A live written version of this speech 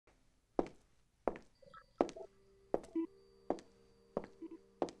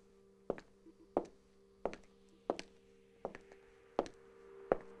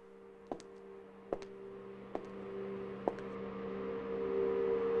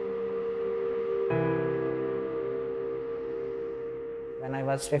When I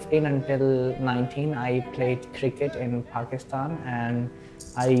was 15 until 19, I played cricket in Pakistan, and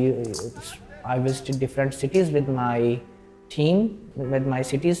I visited different cities with my team, with my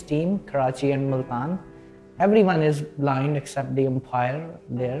city's team, Karachi and Multan. Everyone is blind except the umpire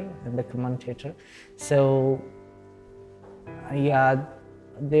there and the commentator. So yeah,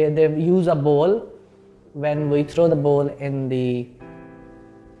 they use a ball. When we throw the ball on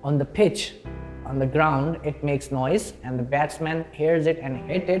the pitch, on the ground, it makes noise, and the batsman hears it and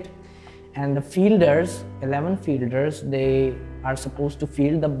hit it. And the fielders, 11 fielders, they are supposed to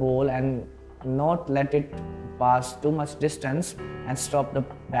field the ball and not let it pass too much distance and stop the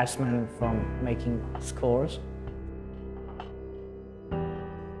batsman from making scores.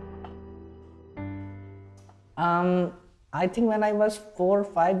 I think when I was 4 or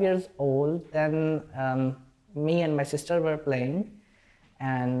 5 years old, then me and my sister were playing,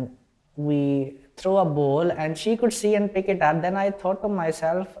 and we throw a ball and she could see and pick it up. Then I thought to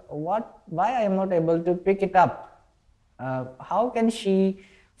myself, why I am not able to pick it up? How can she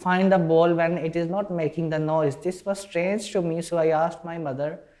find the ball when it is not making the noise? This was strange to me, so I asked my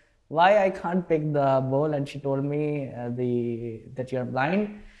mother why I can't pick the ball, and she told me that you're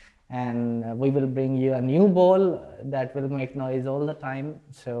blind, and we will bring you a new ball that will make noise all the time.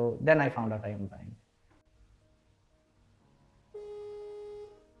 So then I found out I am blind.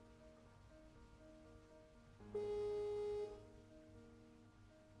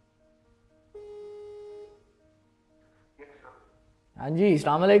 Anji,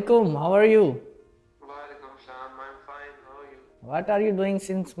 Assalamu alaikum. How are you? Walaikum salam. I'm fine. How are you? What are you doing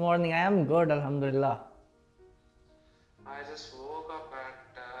since morning? I am good, alhamdulillah. I just woke up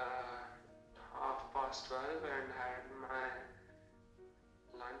at 12:30 and had my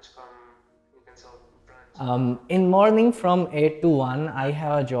lunch you can say brunch. In morning from 8 to 1, I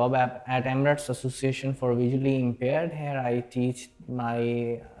have a job at Emirates Association for Visually Impaired. Here I teach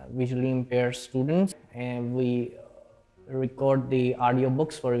my visually impaired students, and we record the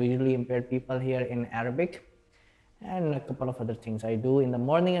audiobooks for visually impaired people here in Arabic, and a couple of other things I do in the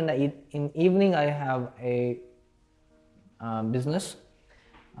morning. And in evening I have a business.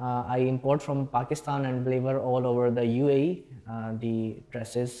 I import from Pakistan and deliver all over the UAE, the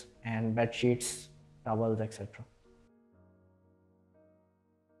dresses and bed sheets, towels, etc.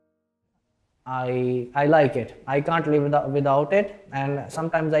 I like it. I can't live without it, and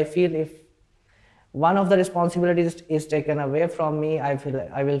sometimes I feel if one of the responsibilities is taken away from me,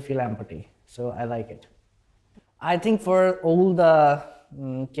 I will feel empty. So I like it. I think for all the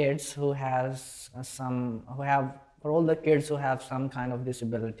kids who have some kind of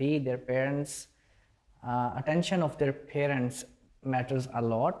disability, their parents, attention of their parents matters a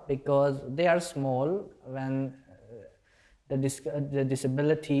lot, because they are small when the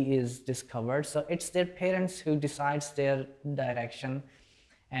disability is discovered. So it's their parents who decides their direction.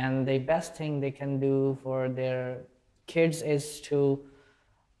 And the best thing they can do for their kids is to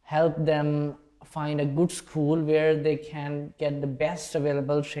help them find a good school where they can get the best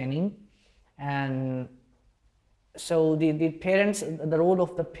available training. And so the role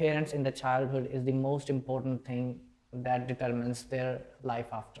of the parents in the childhood is the most important thing that determines their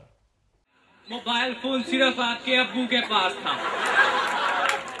life after. Mobile phone सिर्फ आपके अब्बू के पास था,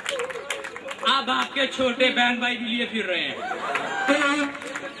 अब आपके छोटे बहन भाई भी लिए फिर रहे हैं।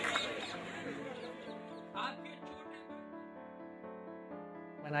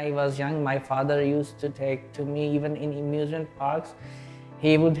 When I was young, my father used to take to me even in amusement parks.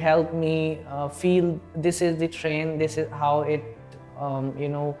 He would help me feel this is the train, this is how it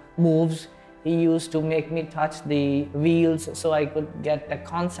moves. He used to make me touch the wheels so I could get the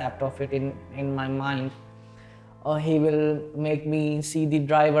concept of it in my mind. Or he will make me see the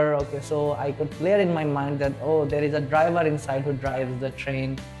driver, okay, so I could clear in my mind that, oh, there is a driver inside who drives the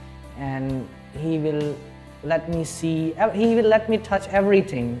train, and he will let me see, he will let me touch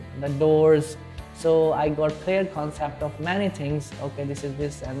everything, the doors. So I got clear concept of many things, okay, this is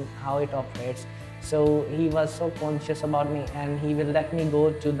this and how it operates. So he was so conscious about me, and he will let me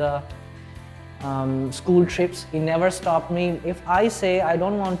go to the school trips. He never stopped me. If I say I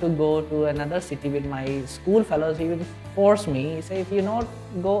don't want to go to another city with my school fellows, he will force me. He say, if you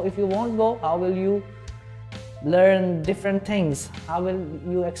won't go, how will you learn different things? How will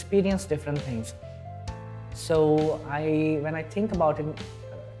you experience different things? So when I think about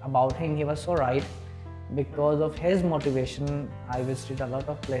him, he was so right. Because of his motivation, I visited a lot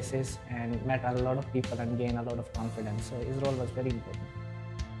of places and met a lot of people and gained a lot of confidence. So his role was very important.